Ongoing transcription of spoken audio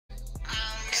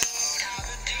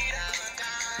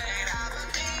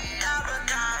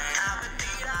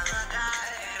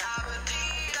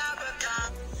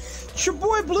It's your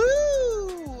boy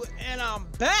Blue, and I'm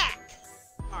back.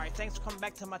 Alright, thanks for coming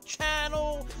back to my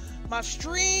channel, my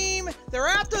stream. They're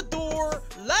at the door.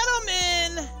 Let them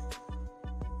in.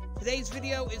 Today's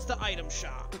video is the item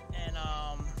shop. And,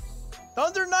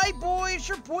 Thunder Night Boy, it's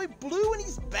your boy Blue, and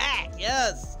he's back.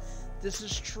 Yes, this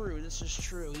is true. This is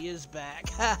true. He is back.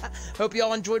 Hope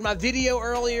y'all enjoyed my video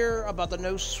earlier about the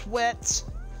No Sweat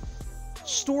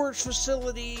storage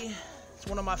facility. It's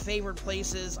one of my favorite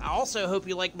places. I also hope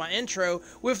you like my intro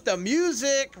with the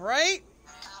music, right?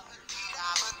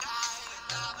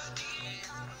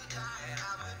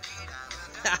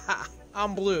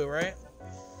 I'm Blue, right?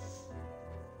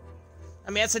 I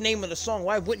mean, that's the name of the song.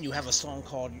 Why wouldn't you have a song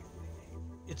called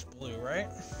It's Blue, right?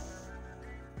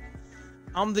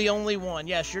 I'm the only one.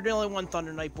 Yes, you're the only one,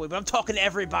 Thunder Night Boy, but I'm talking to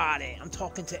everybody. I'm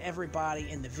talking to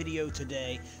everybody in the video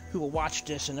today who will watch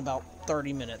this in about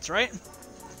 30 minutes, right?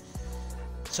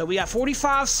 So we got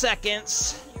 45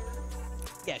 seconds.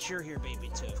 Yes, you're here, baby,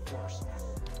 too, of course.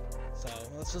 So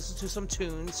let's listen to some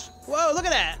tunes. Whoa, look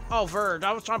at that. Oh, Verge.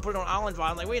 I was trying to put it on Island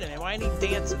Vibe. I'm like, wait a minute, why ain't he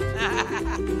dancing?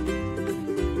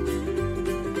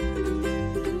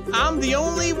 I'm the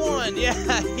only one. Yeah,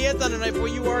 Thunder Night Boy,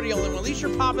 you are the only one. At least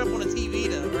you're popping up on the TV,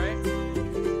 though, right?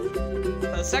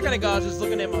 A second ago, I was just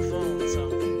looking at my phone, so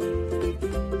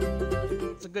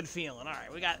it's a good feeling. All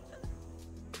right, we got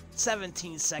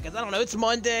 17 seconds. I don't know. It's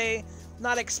Monday.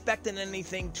 Not expecting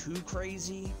anything too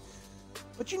crazy,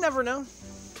 but you never know.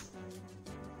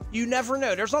 You never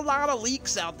know. There's a lot of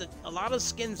leaks out, that a lot of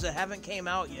skins that haven't came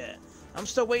out yet. I'm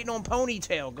still waiting on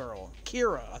Ponytail Girl,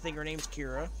 Kira. I think her name's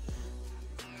Kira.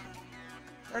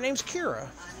 Her name's Kira.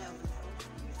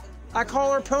 I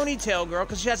call her Ponytail Girl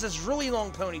because she has this really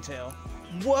long ponytail.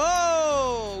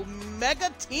 Whoa!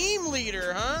 Mega Team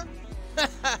Leader, huh?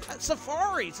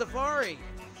 Safari.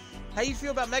 How you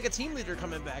feel about Mega Team Leader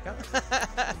coming back, huh?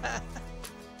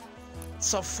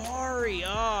 Safari.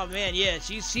 Oh, man, yeah.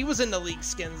 She was in the leak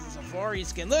skins, the Safari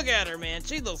skin. Look at her, man.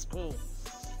 She looks cool.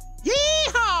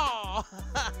 Yeehaw!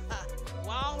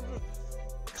 Wild.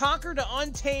 Conquer the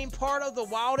Untamed, part of the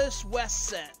Wildest West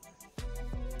set.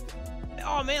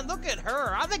 Oh, man, look at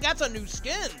her. I think that's a new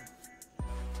skin.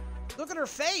 Look at her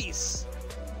face.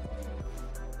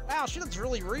 Wow, she looks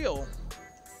really real.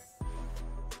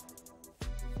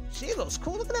 She looks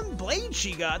cool. Look at them blades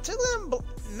she got. Look at them.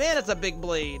 Man, it's a big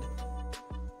blade.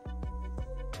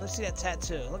 Let's see that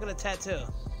tattoo. Look at the tattoo.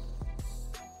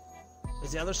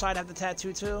 Does the other side have the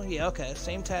tattoo too? Yeah, okay.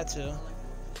 Same tattoo.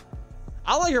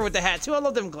 I like her with the hat too. I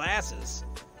love them glasses.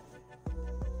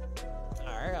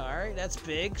 Alright. That's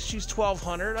big. She's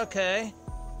 1200. Okay.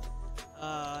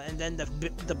 And then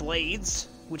the blades,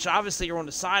 which obviously are on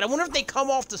the side. I wonder if they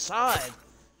come off the side.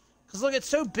 Because look, it's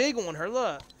so big on her.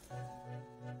 Look.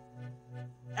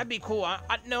 That'd be cool. I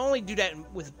not only do that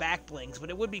with back blings, but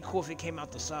it would be cool if it came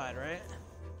out the side, right?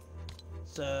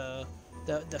 So,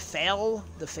 the fail,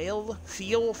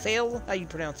 how you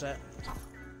pronounce that?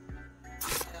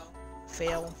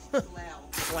 Fail.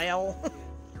 Flail.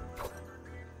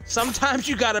 Sometimes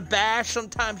you gotta bash,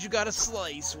 sometimes you gotta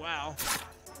slice. Wow.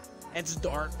 It's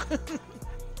dark.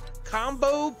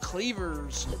 Combo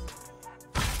cleavers.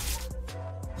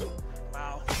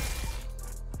 Wow.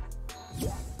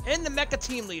 And the Mecha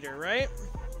Team Leader, right?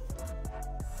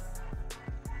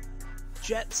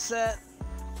 Jet Set.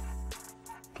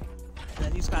 And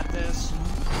then he's got this.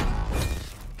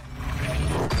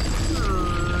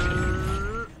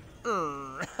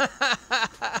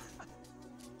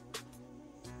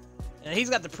 And he's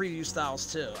got the preview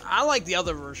styles too. I like the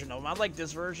other version of him. I like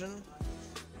this version.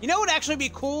 You know what would actually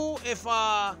be cool if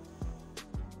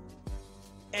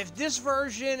this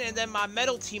version and then my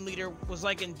Metal Team Leader was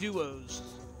like in duos.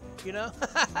 You know?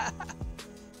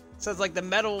 So it's like the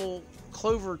Metal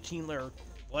Clover Team Leader,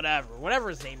 whatever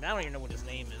his name. I don't even know what his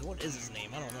name is. What is his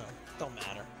name? I don't know. Don't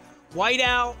matter.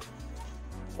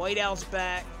 Whiteout's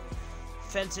back.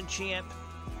 Fencing Champ.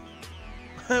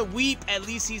 Weep, at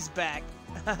least he's back.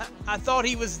 I thought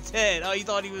he was dead. Oh, you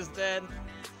thought he was dead?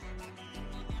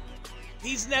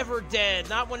 He's never dead.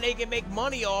 Not when they can make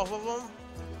money off of him.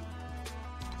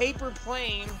 Paper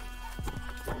Plane.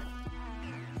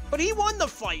 But he won the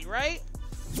fight, right?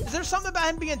 Is there something about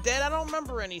him being dead? I don't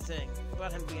remember anything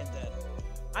about him being dead.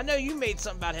 I know you made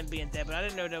something about him being dead, but I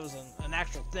didn't know that was an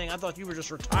actual thing. I thought you were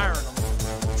just retiring him.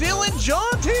 Feeling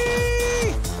jaunty!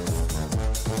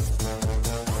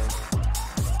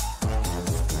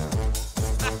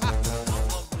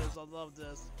 I love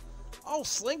this. Oh,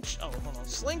 Slingshot. Oh, hold on.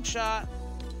 Slingshot.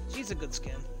 She's a good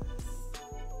skin.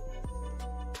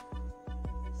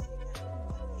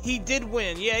 He did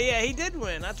win. Yeah, he did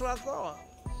win. That's what I thought.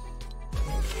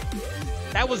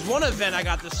 That was one event I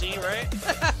got to see, right?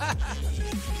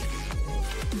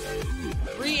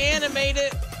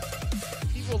 Reanimated.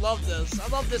 People love this. I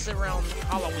love this around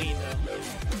Halloween, though.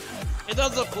 It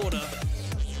does look cool, though.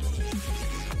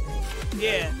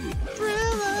 Yeah.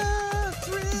 Thriller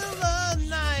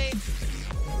night.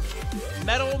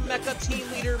 Metal Mecha Team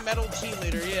Leader, Metal Team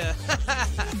Leader, yeah.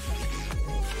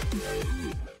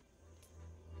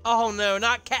 Oh no,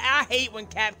 not Cap. I hate when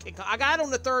Cap kick. I got it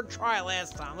on the third try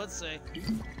last time. Let's see.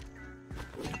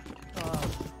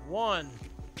 1.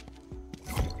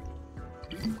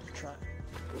 Try.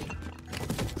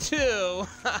 2.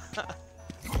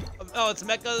 Oh, it's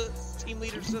Mecha Team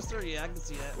Leader Sister? Yeah, I can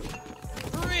see that.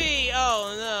 3.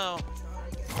 Oh no.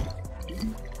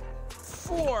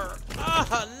 4.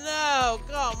 Oh no,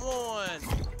 come on.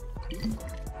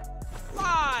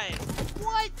 5.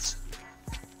 What?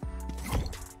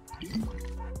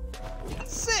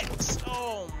 6.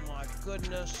 Oh my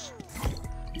goodness.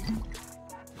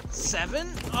 7.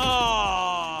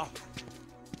 Oh.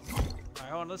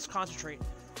 Alright, hold on, let's concentrate.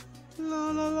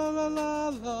 La la la la la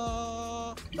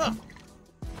la. Huh.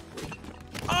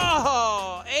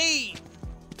 Oh, 8.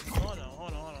 Hold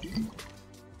on.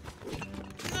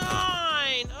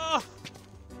 9. Oh.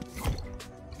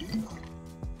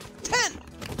 10.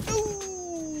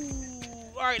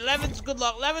 Ooh. Alright, 11's good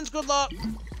luck. 11's good luck.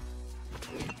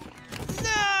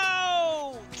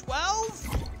 No! 12?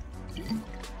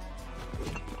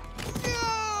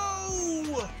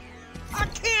 No! I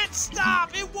can't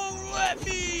stop! It won't let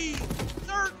me!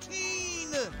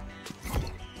 13!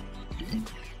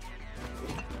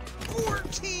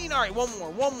 14! Alright, one more.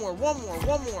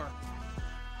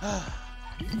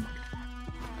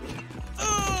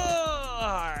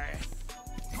 Alright.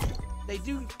 They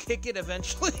do kick it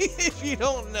eventually, if you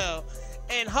don't know.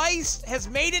 And Heist has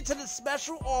made it to the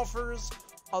special offers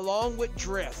along with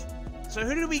Drift. So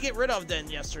who did we get rid of then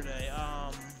yesterday?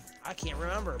 I can't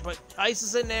remember. But Heist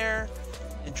is in there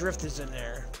and Drift is in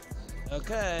there.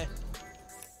 Okay.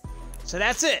 So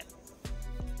that's it.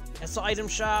 That's the item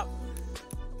shop.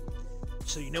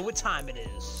 So you know what time it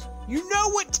is. You know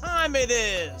what time it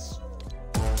is.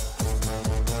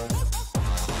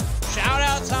 Shout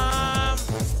out time.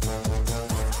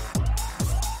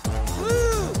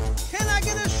 Woo! Can I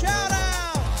get a shout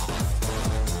out?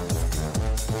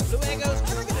 Blue Egos,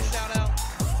 can I get a shout out?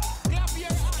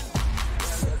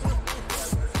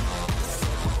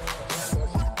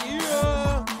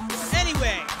 Yeah.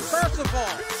 Anyway, first of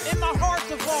all, in my heart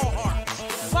of all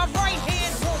hearts, my right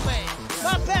hand woman,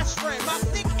 my best friend, my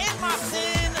thick and my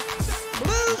thin,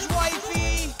 Blue's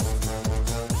wifey.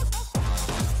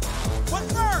 But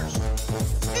first,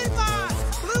 in my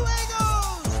Blue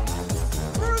Egos,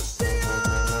 Brucia!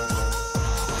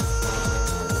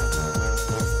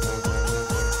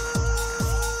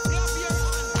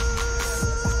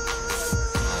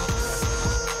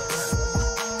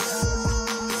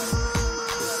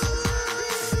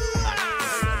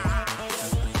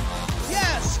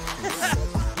 Yes!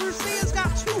 Brucia's got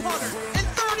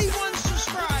 231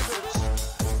 subscribers.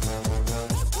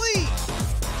 Please,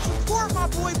 support my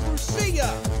boy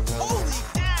Brucia. Holy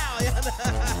cow!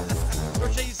 Or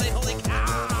should you say holy cow?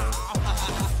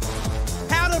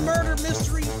 How to Murder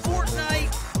Mystery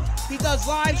Fortnite. He does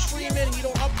live streaming. He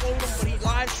don't upload them, but he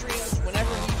live streams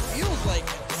whenever he feels like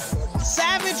it.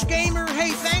 Savage Gamer,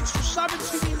 hey, thanks for subbing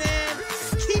to me, man.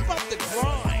 Keep up the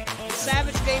grind.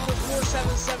 Savage Gamer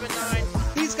 4779.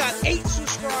 He's got 8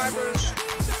 subscribers.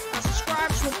 I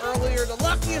subscribed to him earlier. The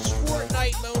luckiest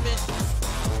Fortnite moment.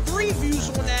 3 views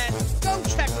on that. Go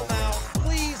check them out,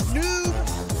 please. Noob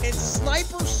and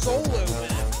Sniper Solo,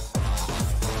 man.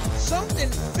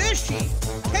 Something fishy.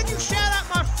 Can you shout out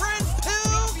my friend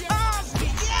Pill Cosby?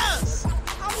 Yes!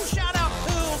 I will shout out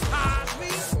Pill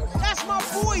Cosby. That's my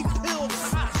boy Pill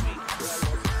Cosby.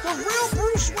 The real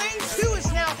Bruce Wayne 2 is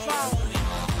now following me.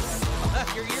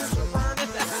 Your ears are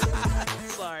burning.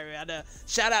 Sorry, man.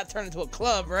 Shout out turned into a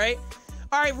club, right?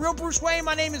 Alright, real Bruce Wayne,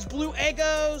 my name is Blue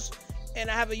Egos. And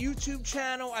I have a YouTube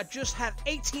channel. I just have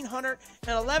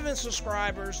 1,811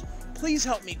 subscribers. Please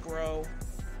help me grow.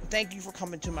 Thank you for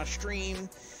coming to my stream.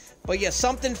 But yeah,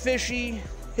 something fishy.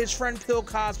 His friend Pill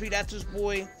Cosby, that's his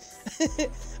boy.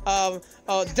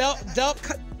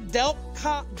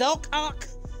 Delcock.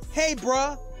 Hey,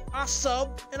 bruh. I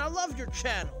subbed and I love your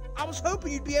channel. I was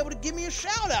hoping you'd be able to give me a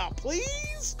shout out,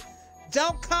 please.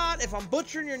 Delcott, if I'm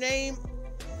butchering your name,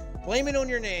 blame it on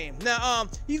your name. Now,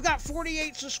 you've got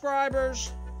 48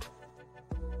 subscribers.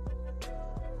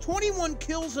 21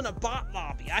 kills in a bot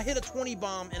lobby. I hit a 20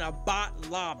 bomb in a bot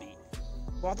lobby.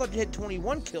 Well, I thought you hit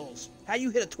 21 kills. How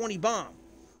you hit a 20 bomb?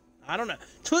 I don't know.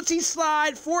 Tootsie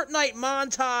Slide, Fortnite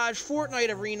Montage,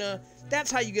 Fortnite Arena.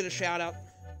 That's how you get a shout out.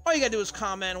 All you gotta do is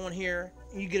comment on here,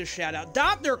 and you get a shout out.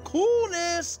 Dr.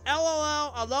 Coolness,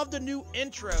 LOL. I love the new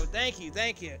intro. Thank you,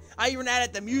 thank you. I even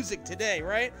added the music today,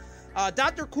 right?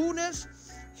 Dr. Coolness,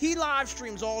 he live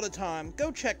streams all the time.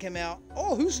 Go check him out.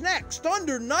 Oh, who's next?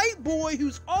 Thunder Night Boy,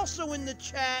 who's also in the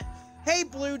chat. Hey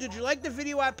Blue, did you like the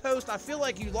video I posted? I feel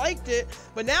like you liked it,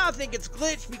 but now I think it's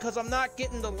glitched because I'm not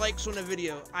getting the likes on the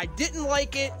video. I didn't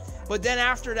like it, but then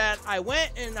after that, I went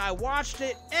and I watched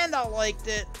it and I liked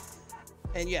it.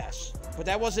 And yes, but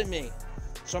that wasn't me.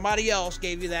 Somebody else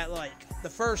gave you that like.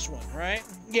 The first one, right?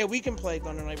 Yeah, we can play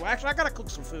Thunder Night. Well, actually, I gotta cook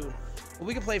some food, but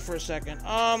we can play for a second.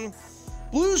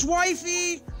 Blues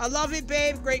Wifey, I love it,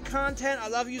 babe. Great content. I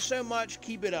love you so much.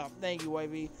 Keep it up. Thank you,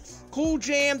 Wifey. Cool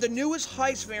Jam, the newest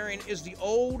heist variant is the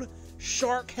old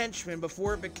Shark Henchman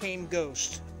before it became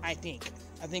Ghost. I think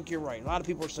you're right. A lot of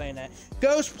people are saying that.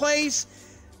 Ghost Place,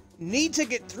 need to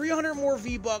get 300 more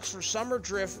V-Bucks for Summer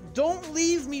Drift. Don't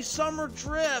leave me, Summer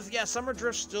Drift. Yeah, Summer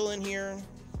Drift's still in here.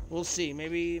 We'll see.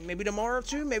 Maybe tomorrow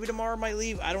too. Maybe tomorrow might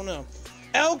leave. I don't know.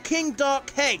 L King Duck,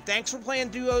 hey, thanks for playing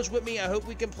duos with me. I hope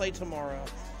we can play tomorrow.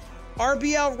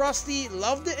 RBL Rusty,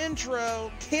 love the intro.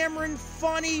 Cameron,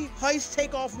 funny. Heist,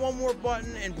 take off one more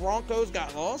button, and Broncos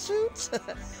got lawsuits.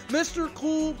 Mr.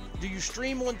 Cool, do you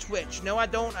stream on Twitch? No, I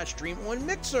don't. I stream on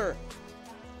Mixer.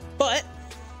 But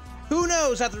who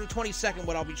knows after the 22nd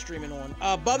what I'll be streaming on.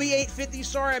 Bubby850,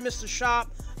 sorry I missed the shop.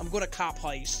 I'm gonna cop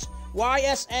Heist.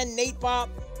 YSN Natebot.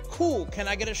 Cool, can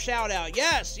I get a shout out?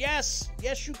 Yes,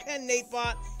 you can,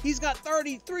 Natebot. He's got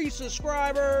 33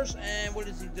 subscribers, and what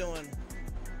is he doing?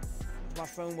 My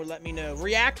phone would let me know.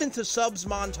 Reacting to subs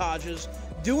montages,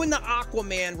 doing the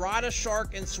Aquaman, ride a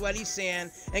shark in sweaty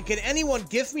sand, and can anyone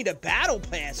gift me the battle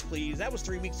pass, please? That was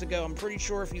 3 weeks ago. I'm pretty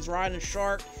sure if he's riding a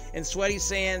shark in sweaty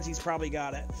sands, he's probably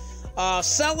got it.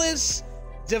 Celis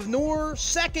Devnor,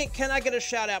 second, can I get a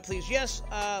shout out, please? Yes,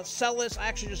 Celis, I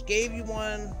actually just gave you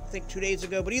one, I think 2 days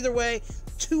ago. But either way,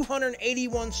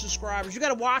 281 subscribers. You got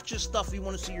to watch this stuff if you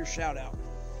want to see your shout out.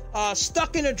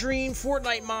 Stuck in a Dream,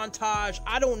 Fortnite Montage.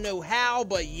 I don't know how,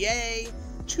 but yay.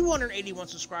 281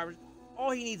 subscribers.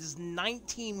 All he needs is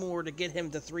 19 more to get him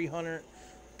to 300.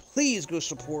 Please go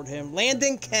support him.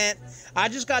 Landon Kent, I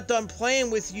just got done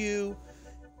playing with you.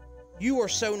 You are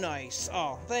so nice.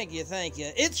 Oh, thank you.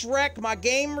 It's Rec. My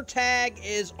gamer tag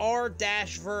is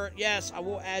r-vert. Yes, I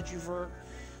will add you, Vert.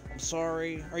 I'm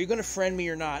sorry. Are you going to friend me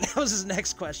or not? That was his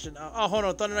next question. Oh, hold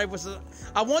on. Thunder Knight was...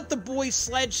 I want the boy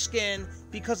sledge skin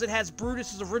because it has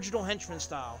Brutus's original henchman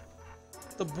style.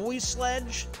 The boy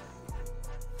sledge?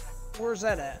 Where's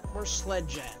that at? Where's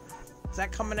Sledge at? Is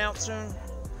that coming out soon?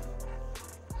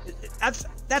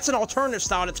 That's an alternative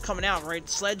style that's coming out, right?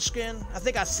 Sledge skin? I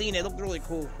think I've seen it. It looked really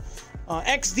cool.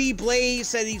 XD Blaze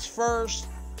said he's first.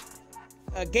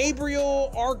 Gabriel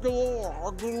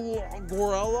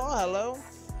Gorella, hello.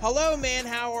 Hello, man,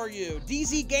 how are you?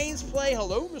 DZ Games Play,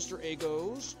 hello, Mr.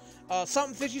 Egos.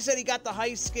 Something Fishy said he got the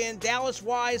heist skin. Dallas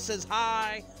Wise says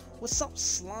hi. What's up,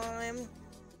 Slime?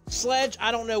 Sledge,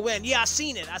 I don't know when. Yeah, I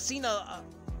seen it. I seen the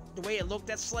way it looked.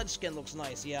 That sledge skin looks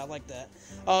nice. Yeah, I like that.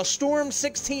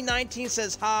 Storm1619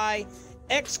 says hi.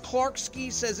 X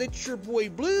Clarkski says it's your boy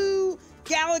Blue.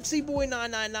 Galaxy Boy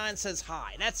 999 says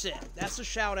hi. That's it. That's the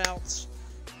shout outs.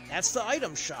 That's the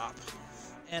item shop.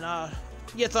 And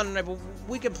yeah, Thunder Knight,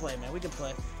 we can play, man. We can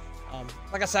play.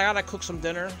 Like I said, I gotta cook some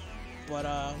dinner,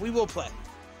 but we will play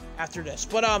after this.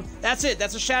 But that's it.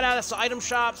 That's a shout out. That's the item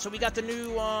shop. So we got the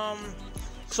new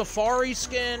Safari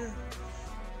skin.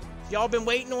 Y'all been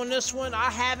waiting on this one. I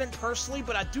haven't personally,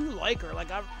 but I do like her. Like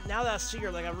now that I see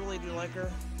her, like I really do like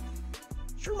her.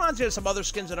 She reminds me of some other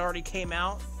skins that already came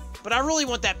out. But I really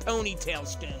want that ponytail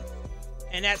skin.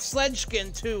 And that sledge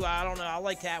skin, too. I don't know. I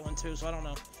like that one, too, so I don't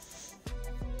know.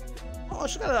 Oh,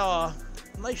 she got a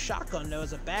nice shotgun, though,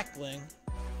 as a back bling.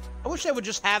 I wish they would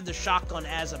just have the shotgun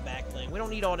as a back bling. We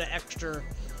don't need all the extra...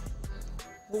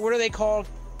 What are they called?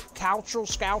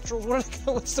 Couchels? Scouchels? What are they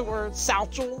called? What's the word?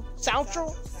 Salchel?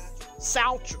 Salchel?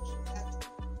 Salchel.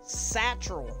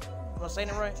 Satchel. Am I saying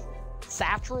it right?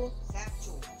 Satchel?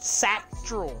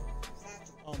 Satchel.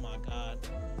 Oh, my God.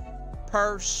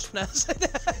 Purse. No. Alright,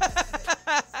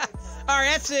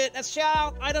 that's it. That's shout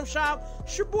out, item shop.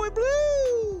 It's your boy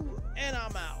Blue. And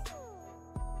I'm out.